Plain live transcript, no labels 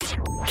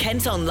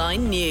Kent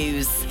Online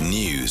News.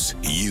 News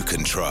you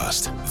can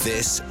trust.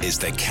 This is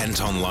the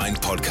Kent Online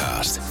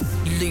Podcast.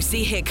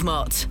 Lucy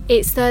Hickmott.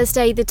 It's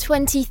Thursday, the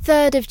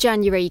 23rd of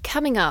January.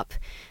 Coming up,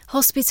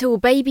 hospital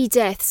baby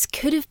deaths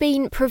could have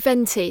been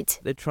prevented.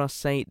 The Trust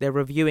say they're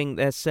reviewing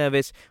their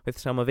service with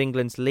some of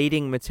England's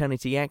leading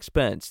maternity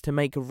experts to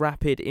make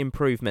rapid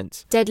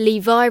improvements. Deadly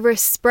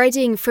virus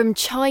spreading from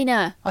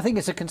China. I think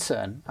it's a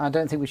concern. I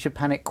don't think we should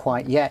panic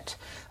quite yet,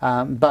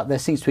 but there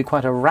seems to be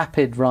quite a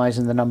rapid rise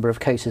in the number of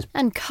cases.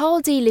 And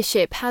car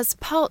dealership has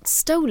parts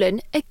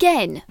stolen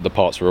again. The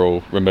parts were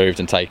all removed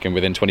and taken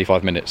within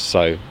 25 minutes,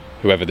 so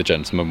whoever the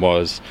gentleman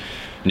was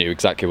knew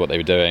exactly what they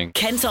were doing.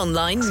 Kent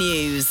Online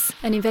News.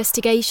 And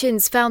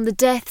investigations found the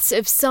deaths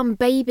of some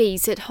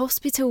babies at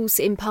hospitals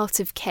in part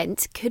of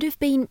Kent could have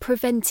been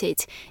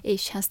prevented.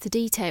 Ish has the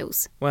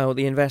details. Well,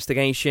 the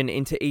investigation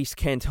into East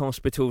Kent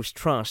Hospitals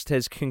Trust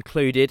has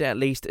concluded at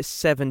least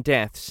 7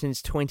 deaths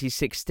since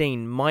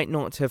 2016 might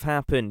not have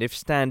happened if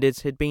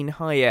standards had been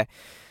higher.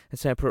 A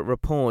separate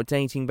report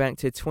dating back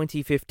to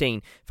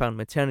 2015 found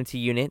maternity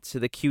units at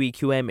the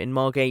QEQM in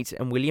Margate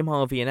and William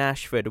Harvey in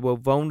Ashford were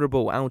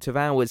vulnerable out of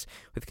hours,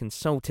 with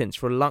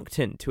consultants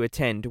reluctant to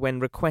attend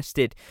when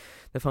requested.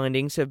 The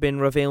findings have been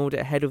revealed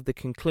ahead of the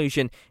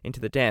conclusion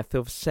into the death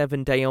of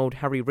 7-day-old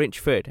Harry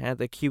Richford at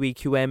the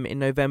QEQM in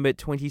November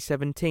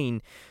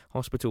 2017.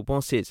 Hospital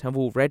bosses have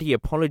already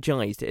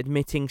apologised,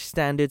 admitting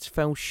standards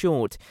fell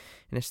short.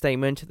 In a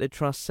statement, the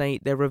Trust say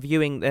they're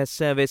reviewing their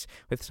service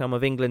with some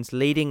of England's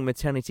leading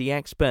maternity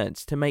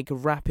experts to make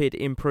rapid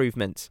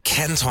improvements.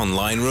 Kent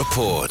Online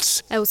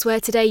reports. Elsewhere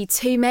today,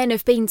 2 men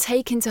have been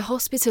taken to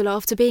hospital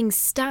after being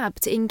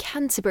stabbed in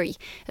Canterbury.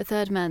 A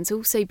third man's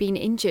also been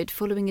injured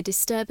following a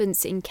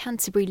disturbance in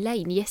Canterbury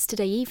Lane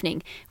yesterday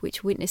evening,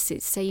 which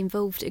witnesses say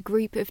involved a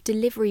group of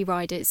delivery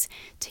riders.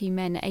 2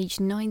 men aged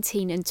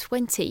 19 and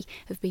 20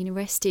 have been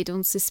arrested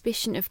on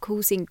suspicion of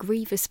causing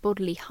grievous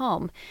bodily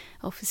harm.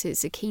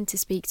 Officers are keen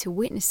to speak to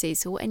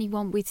witnesses or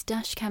anyone with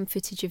dashcam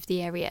footage of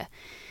the area.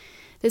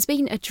 There's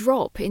been a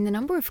drop in the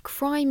number of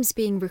crimes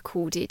being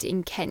recorded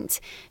in Kent.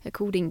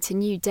 According to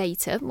new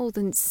data, more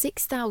than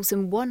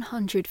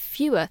 6,100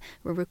 fewer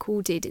were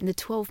recorded in the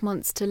 12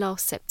 months to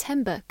last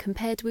September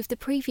compared with the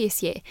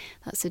previous year.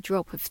 That's a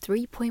drop of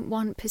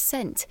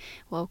 3.1%.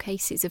 While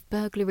cases of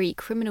burglary,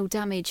 criminal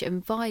damage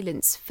and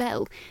violence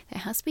fell,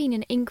 there has been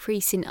an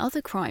increase in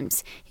other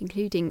crimes,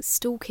 including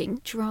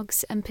stalking,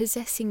 drugs and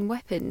possessing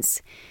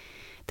weapons.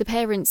 The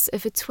parents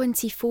of a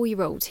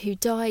 24-year-old who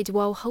died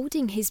while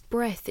holding his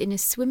breath in a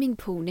swimming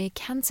pool near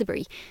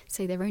Canterbury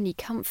say their only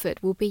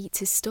comfort will be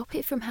to stop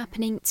it from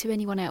happening to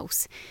anyone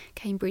else.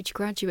 Cambridge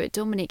graduate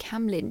Dominic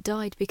Hamlin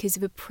died because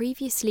of a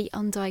previously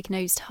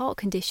undiagnosed heart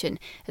condition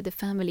at the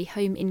family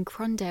home in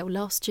Crundale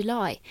last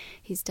July.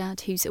 His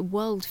dad, who's a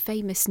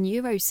world-famous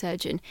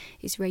neurosurgeon,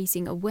 is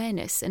raising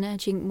awareness and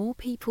urging more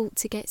people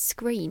to get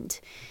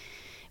screened.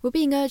 We're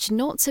being urged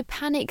not to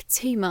panic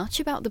too much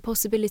about the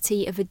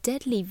possibility of a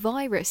deadly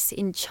virus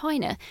in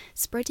China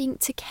spreading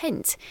to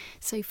Kent.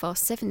 So far,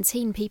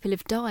 17 people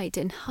have died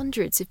and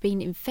hundreds have been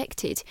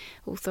infected.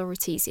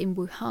 Authorities in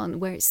Wuhan,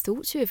 where it's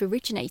thought to have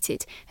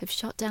originated, have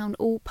shut down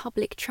all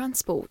public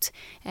transport.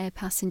 Air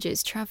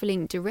passengers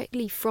travelling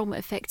directly from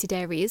affected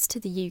areas to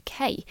the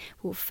UK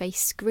will face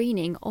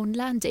screening on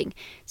landing.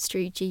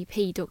 Stroud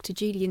GP Dr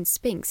Julian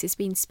Spinks has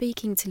been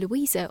speaking to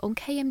Louisa on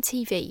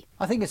KMTV.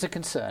 I think it's a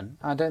concern.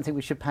 I don't think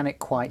we should panic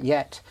quite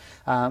yet,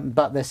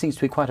 but there seems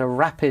to be quite a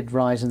rapid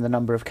rise in the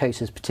number of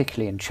cases,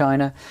 particularly in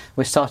China.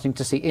 We're starting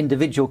to see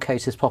individual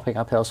cases popping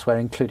up elsewhere,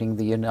 including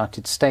the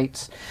United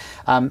States,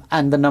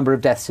 and the number of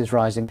deaths is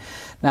rising.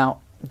 Now,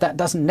 that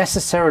doesn't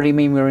necessarily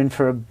mean we're in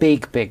for a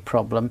big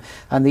problem,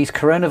 and these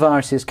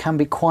coronaviruses can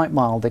be quite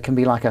mild. They can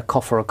be like a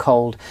cough or a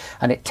cold,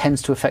 and it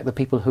tends to affect the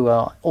people who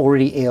are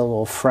already ill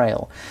or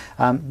frail.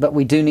 But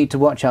we do need to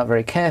watch out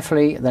very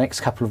carefully. The next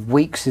couple of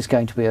weeks is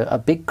going to be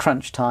a big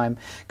crunch time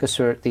because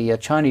we're at the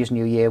Chinese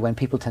New Year, when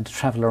people tend to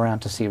travel around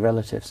to see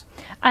relatives.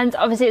 And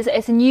obviously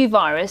it's a new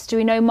virus. Do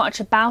we know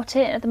much about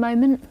it at the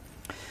moment?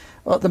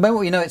 Well, at the moment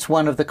we know it's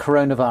one of the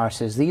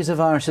coronaviruses. These are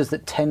viruses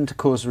that tend to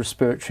cause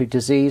respiratory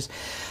disease,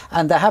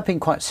 and there have been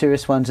quite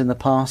serious ones in the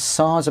past.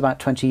 SARS about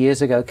 20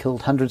 years ago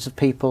killed hundreds of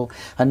people,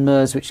 and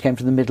MERS, which came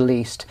from the Middle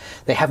East.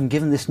 They haven't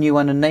given this new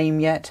one a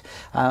name yet,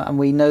 and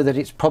we know that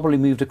it's probably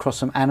moved across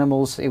some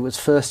animals. It was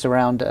first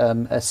around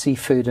a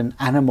seafood and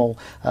animal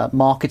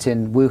market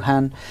in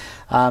Wuhan.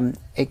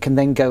 It can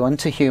then go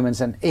onto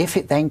humans, and if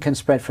it then can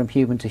spread from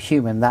human to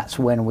human, that's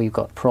when we've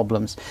got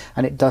problems,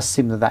 and it does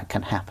seem that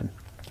can happen.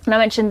 And I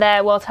mentioned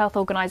there World Health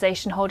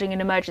Organisation holding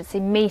an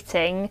emergency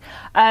meeting.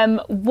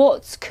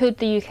 What could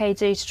the UK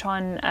do to try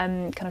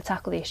and kind of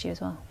tackle the issue as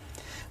well?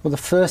 Well, the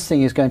first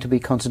thing is going to be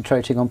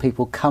concentrating on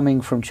people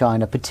coming from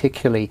China,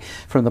 particularly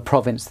from the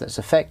province that's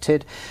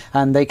affected,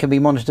 and they can be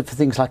monitored for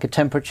things like a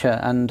temperature,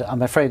 and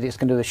I'm afraid it's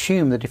going to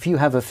assume that if you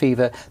have a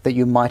fever that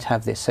you might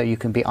have this, so you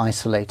can be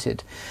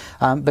isolated.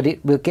 But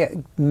it will get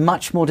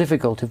much more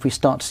difficult if we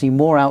start to see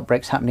more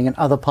outbreaks happening in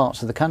other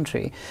parts of the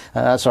country,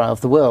 of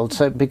the world,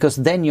 so because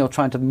then you're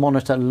trying to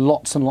monitor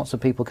lots and lots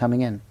of people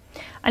coming in.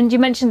 And you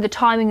mentioned the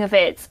timing of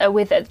it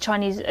with the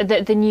Chinese,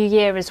 the New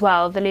Year as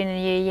well, the Lunar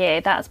New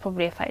Year. That's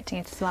probably affecting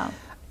it as well.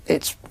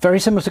 It's very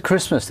similar to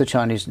Christmas, the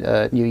Chinese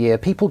New Year.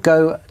 People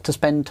go to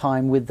spend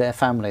time with their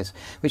families,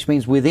 which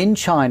means within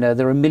China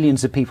there are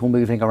millions of people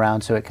moving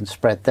around, so it can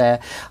spread there.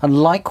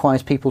 And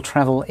likewise, people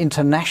travel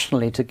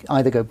internationally to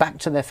either go back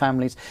to their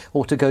families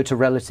or to go to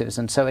relatives,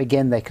 and so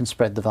again they can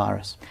spread the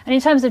virus. And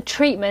in terms of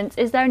treatment,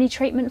 is there any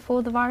treatment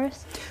for the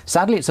virus?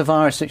 Sadly, it's a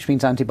virus, which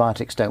means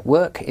antibiotics don't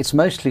work. It's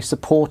mostly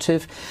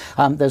supportive.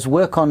 There's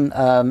work on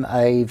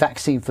a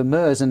vaccine for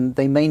MERS, and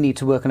they may need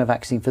to work on a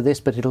vaccine for this,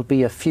 but it'll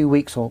be a few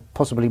weeks or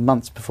possibly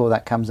months before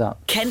that comes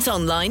up. Kent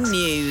Online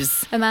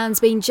News. A man's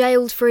been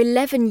jailed for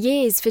 11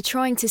 years for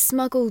trying to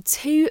smuggle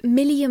 £2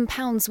 million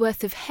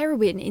worth of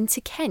heroin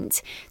into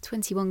Kent.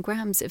 21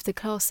 grams of the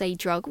Class A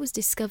drug was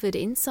discovered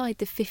inside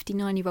the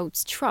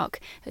 59-year-old's truck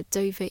at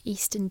Dover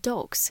Eastern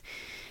Docks.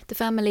 The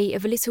family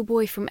of a little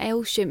boy from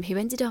Aylsham who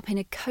ended up in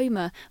a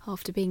coma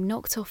after being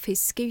knocked off his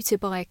scooter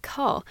by a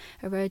car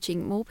are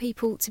urging more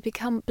people to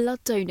become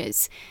blood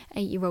donors.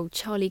 8-year-old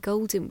Charlie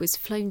Golden was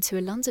flown to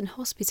a London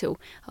hospital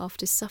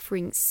after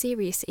suffering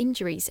serious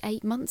injuries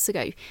 8 months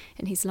ago,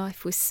 and his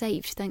life was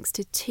saved thanks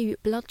to 2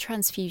 blood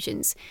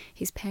transfusions.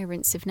 His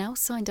parents have now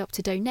signed up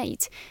to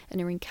donate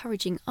and are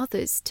encouraging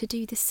others to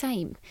do the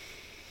same.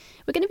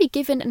 We're going to be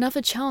given another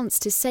chance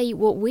to say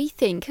what we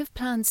think of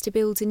plans to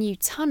build a new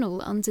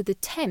tunnel under the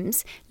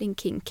Thames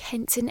linking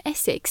Kent and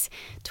Essex.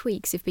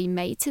 Tweaks have been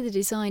made to the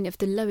design of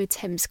the Lower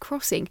Thames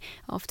crossing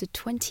after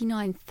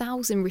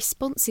 29,000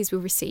 responses were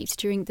received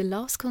during the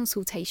last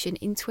consultation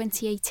in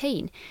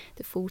 2018.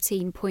 The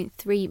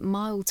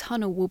 14.3-mile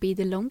tunnel will be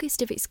the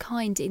longest of its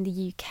kind in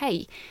the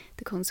UK.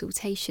 The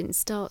consultation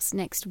starts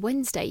next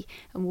Wednesday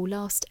and will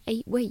last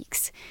 8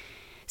 weeks.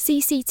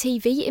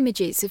 CCTV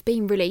images have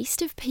been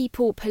released of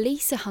people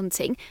police are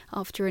hunting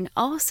after an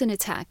arson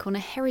attack on a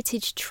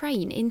heritage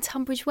train in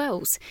Tunbridge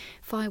Wells.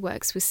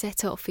 Fireworks were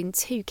set off in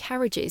 2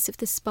 carriages of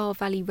the Spa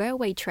Valley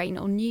Railway train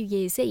on New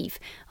Year's Eve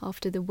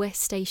after the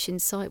West Station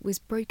site was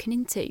broken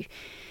into.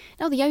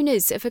 Now, the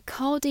owners of a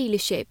car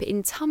dealership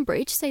in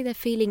Tunbridge say they're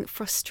feeling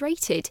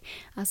frustrated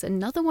as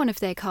another one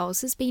of their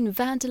cars has been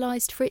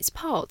vandalised for its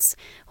parts.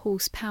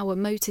 Horsepower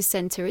Motor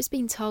Centre has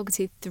been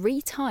targeted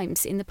 3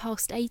 times in the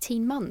past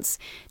 18 months.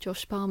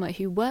 Josh Palmer,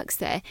 who works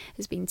there,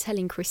 has been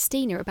telling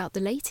Christina about the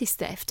latest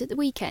theft at the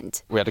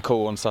weekend. We had a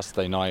call on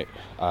Saturday night,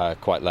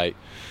 quite late.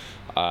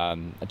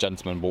 A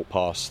gentleman walked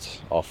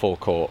past our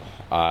forecourt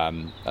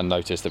and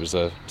noticed there was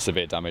a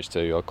severe damage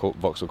to our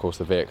Vauxhall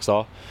Corsa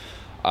VXR.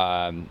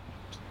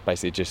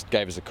 Basically just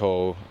gave us a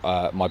call.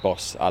 My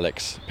boss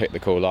Alex picked the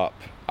call up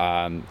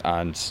and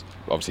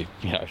obviously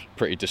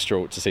pretty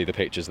distraught to see the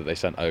pictures that they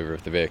sent over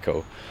of the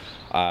vehicle.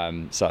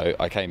 So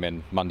I came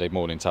in Monday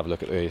morning to have a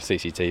look at the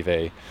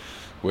CCTV,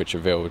 which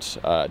revealed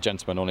a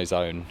gentleman on his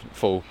own,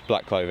 full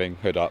black clothing,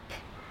 hood up,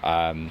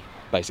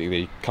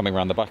 basically coming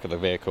around the back of the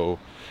vehicle,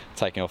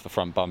 taking off the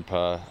front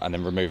bumper and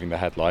then removing the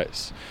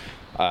headlights.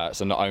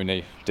 So not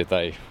only did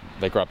they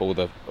grab all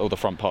the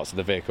front parts of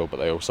the vehicle, but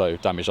they also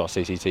damaged our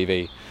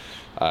CCTV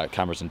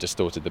cameras and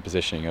distorted the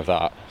positioning of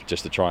that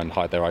just to try and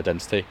hide their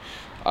identity.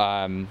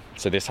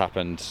 So this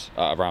happened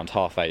around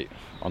 8:30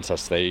 on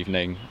Saturday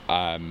evening,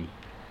 and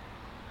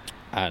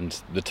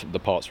the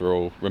parts were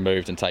all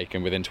removed and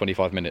taken within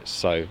 25 minutes.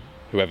 So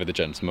whoever the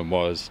gentleman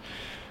was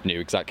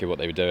knew exactly what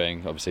they were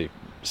doing. Obviously,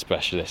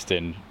 specialist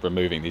in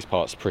removing these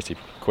parts pretty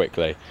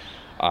quickly,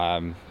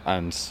 and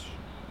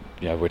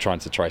we're trying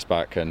to trace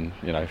back and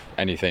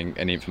any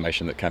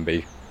information that can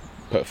be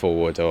put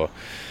forward or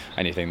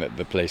anything that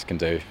the police can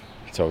do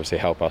to obviously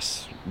help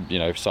us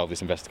solve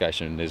this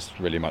investigation is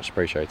really much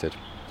appreciated.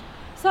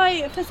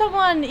 So for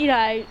someone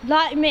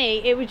like me,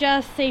 it would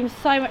just seem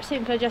so much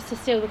simpler just to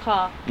steal the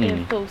car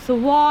in full. So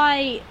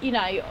why,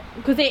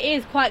 because it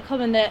is quite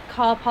common that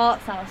car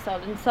parts now are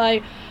stolen,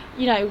 so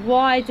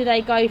why do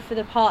they go for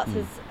the parts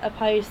as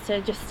opposed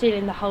to just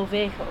stealing the whole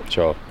vehicle?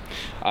 Sure.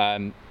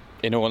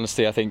 In all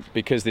honesty, I think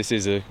because this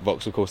is a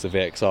Vauxhall Corsa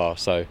VXR,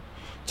 so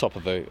top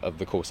of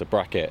the Corsa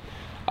bracket,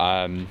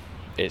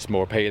 it's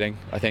more appealing,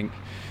 I think,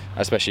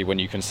 especially when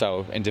you can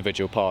sell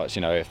individual parts.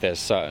 If there's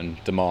certain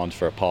demand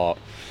for a part,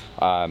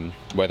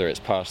 whether it's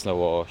personal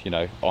or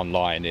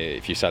online,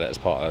 if you sell it as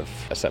part of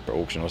a separate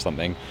auction or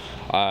something,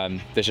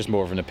 there's just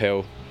more of an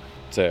appeal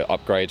to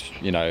upgrade.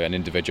 An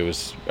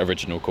individual's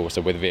original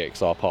Corsa with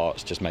VXR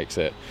parts just makes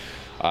it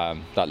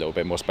that little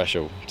bit more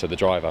special to the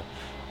driver.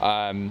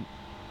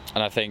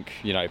 And I think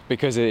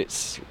because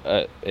it's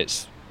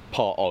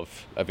part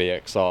of a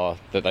VXR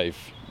that they've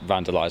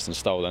vandalised and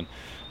stolen,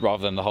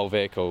 rather than the whole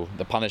vehicle,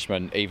 the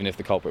punishment, even if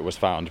the culprit was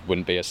found,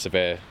 wouldn't be as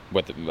severe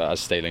as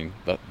stealing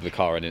the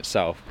car in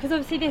itself. Because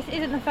obviously this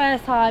isn't the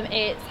first time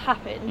it's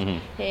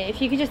happened here.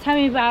 If you could just tell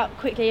me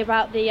quickly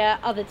about the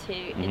other 2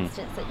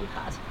 incidents that you've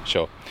had.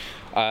 Sure.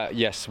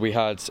 Yes, we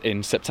had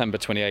in September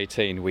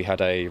 2018, we had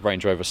a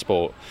Range Rover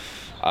Sport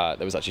that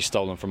was actually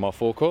stolen from our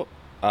forecourt.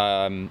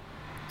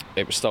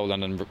 It was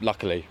stolen and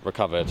luckily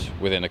recovered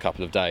within a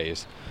couple of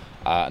days.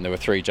 And there were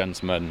 3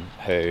 gentlemen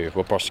who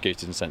were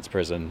prosecuted and sent to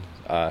prison,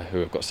 who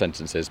have got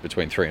sentences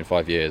between 3 and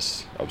 5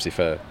 years, obviously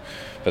for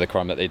the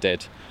crime that they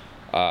did.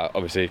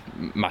 Obviously,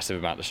 massive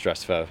amount of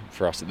stress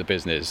for us at the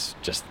business,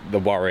 just the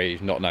worry,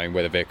 not knowing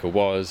where the vehicle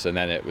was, and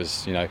then it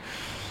was,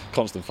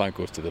 constant phone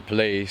calls to the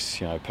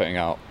police, putting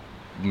out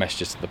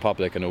messages to the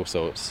public and all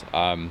sorts.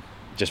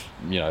 Just,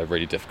 a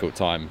really difficult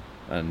time,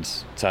 and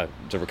to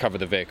recover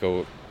the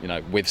vehicle,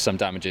 with some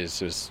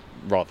damages was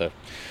rather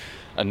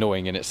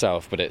annoying in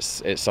itself, but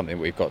it's something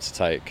we've got to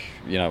take,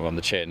 on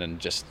the chin and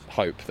just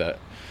hope that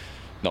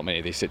not many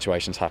of these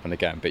situations happen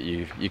again, but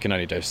you can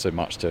only do so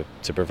much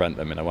to prevent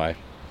them in a way.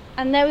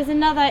 And there was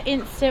another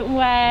incident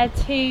where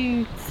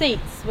 2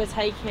 seats were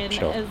taken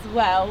as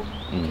well.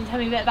 Can you tell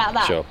me a bit about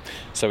that? Sure.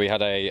 So we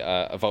had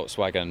a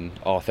Volkswagen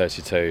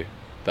R32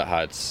 that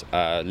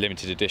had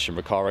limited edition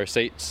Recaro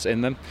seats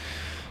in them.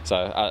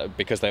 So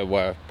because they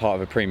were part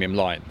of a premium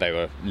line, they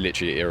were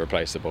literally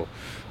irreplaceable.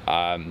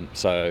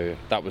 So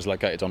that was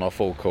located on our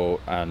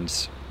forecourt, and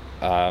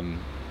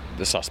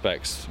the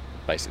suspects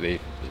basically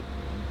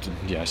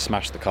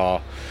smashed the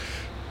car,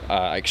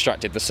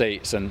 extracted the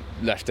seats and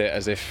left it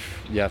as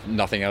if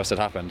nothing else had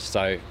happened.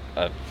 So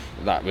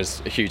that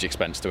was a huge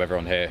expense to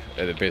everyone here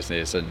at the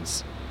business,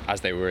 and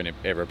as they were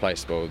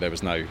irreplaceable, there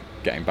was no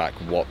getting back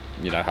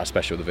how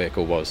special the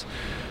vehicle was.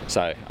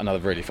 So another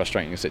really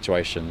frustrating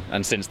situation.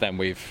 And since then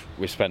we've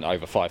spent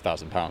over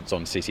 £5,000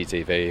 on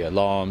CCTV,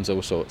 alarms,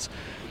 all sorts.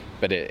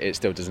 But it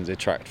still doesn't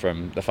detract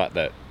from the fact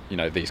that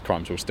these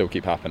crimes will still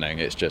keep happening.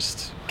 It's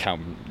just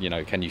can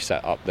you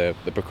set up the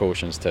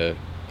precautions to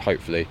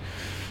hopefully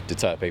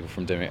deter people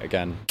from doing it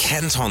again.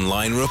 Kent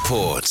Online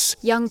reports.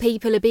 Young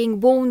people are being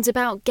warned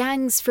about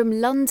gangs from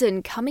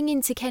London coming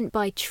into Kent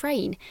by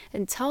train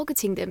and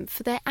targeting them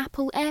for their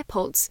Apple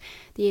AirPods.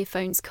 The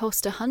earphones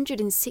cost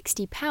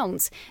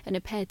 £160 and are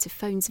paired to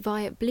phones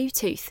via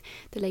Bluetooth.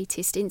 The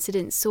latest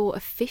incident saw a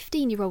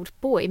 15-year-old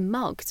boy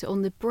mugged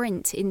on the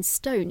Brent in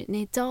Stone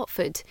near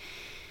Dartford.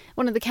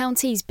 One of the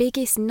county's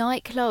biggest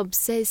nightclubs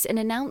says an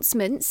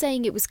announcement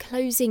saying it was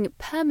closing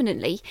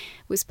permanently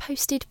was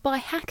posted by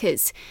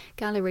hackers.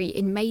 Gallery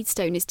in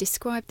Maidstone has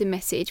described the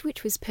message,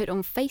 which was put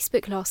on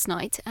Facebook last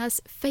night, as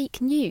fake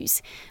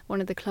news.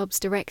 One of the club's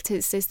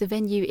directors says the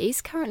venue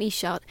is currently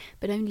shut,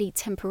 but only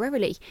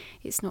temporarily.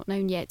 It's not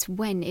known yet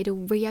when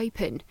it'll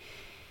reopen.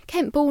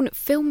 Kent-born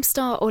film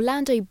star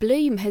Orlando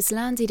Bloom has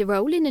landed a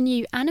role in a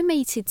new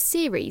animated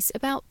series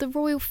about the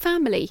royal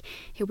family.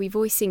 He'll be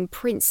voicing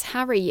Prince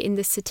Harry in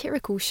the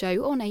satirical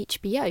show on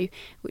HBO,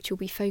 which will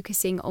be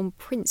focusing on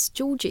Prince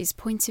George's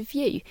point of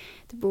view.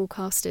 The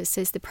broadcaster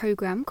says the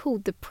programme,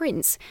 called The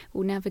Prince,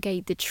 will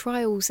navigate the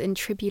trials and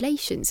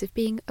tribulations of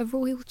being a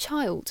royal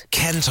child.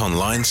 Kent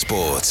Online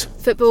Sport.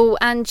 Football,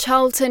 and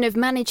Charlton have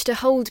managed to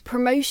hold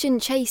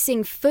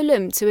promotion-chasing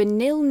Fulham to a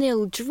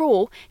 0-0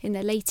 draw in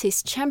their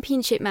latest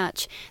championship match.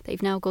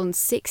 They've now gone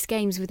 6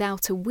 games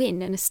without a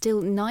win and are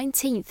still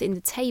 19th in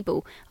the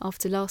table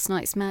after last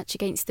night's match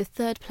against the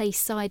third-place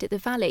side at the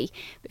Valley.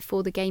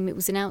 Before the game, it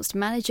was announced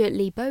manager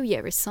Lee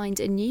Bowyer has signed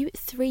a new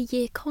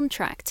 3-year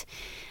contract.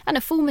 And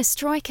a former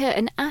striker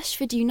and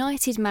Ashford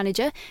United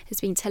manager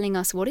has been telling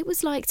us what it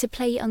was like to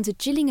play under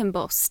Gillingham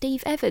boss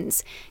Steve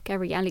Evans.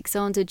 Gary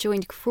Alexander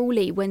joined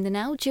Crawley when the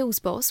now Gills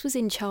boss was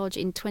in charge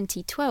in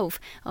 2012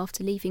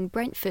 after leaving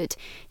Brentford.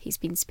 He's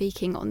been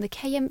speaking on the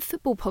KM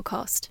Football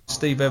Podcast.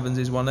 Steve Evans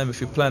is one of them.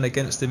 If you're playing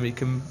against him, he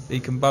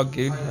can bug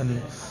you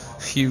and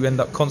you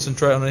end up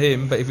concentrating on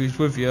him, but if he's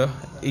with you,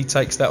 he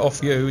takes that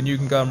off you and you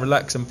can go and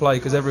relax and play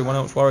because everyone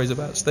else worries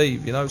about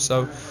Steve,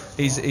 so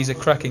he's a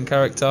cracking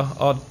character.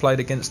 I'd played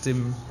against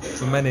him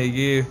for many a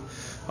year.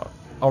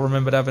 I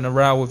remembered having a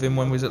row with him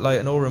when we was at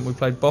Leyton Orient. We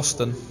played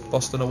Boston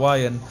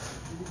away, and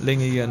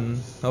Lingy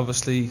and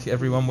obviously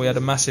everyone, we had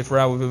a massive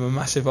row with him, a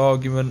massive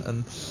argument,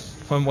 and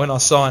when I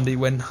signed, he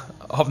went,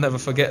 "I'll never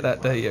forget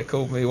that day you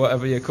called me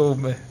whatever you called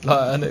me."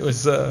 And it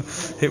was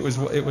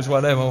one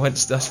of them. I went,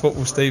 "That's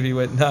football, Steve." He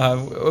went,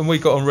 "No," and we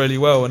got on really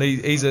well. And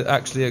he's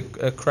actually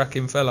a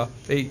cracking fella.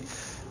 He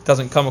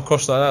doesn't come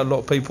across like that. A lot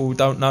of people who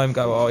don't know him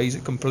go, "Oh, he's a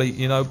complete,"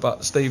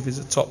 But Steve is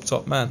a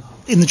top man.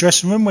 In the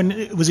dressing room,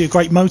 was he a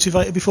great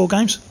motivator before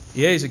games?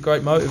 Yeah, he's a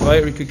great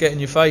motivator. He could get in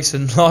your face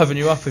and liven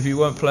you up if you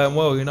weren't playing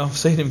well. I've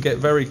seen him get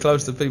very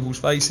close to people's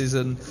faces,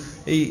 and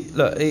he's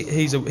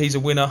a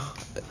winner.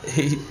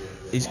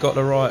 He's got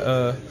the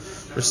right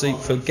receipt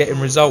for getting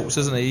results,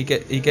 doesn't he?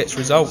 He gets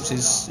results.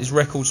 His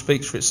record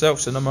speaks for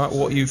itself. So no matter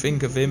what you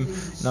think of him,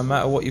 no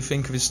matter what you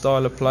think of his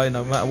style of play,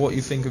 no matter what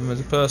you think of him as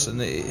a person,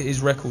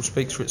 his record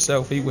speaks for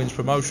itself. He wins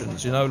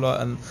promotions,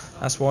 and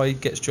that's why he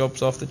gets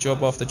jobs after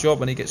job after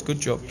job, and he gets good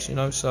jobs,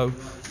 So,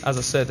 as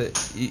I said,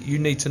 you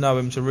need to know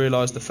him to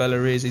realise the fella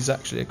he's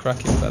actually a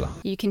cracking fella.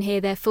 You can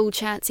hear their full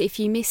chat if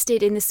you missed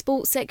it in the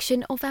sports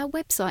section of our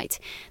website.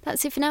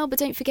 That's it for now, but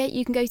don't forget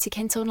you can go to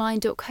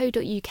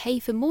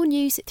kentonline.co.uk for more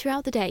news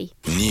throughout the day.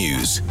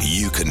 News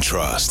you can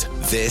trust.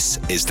 This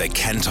is the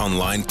Kent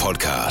Online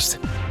Podcast.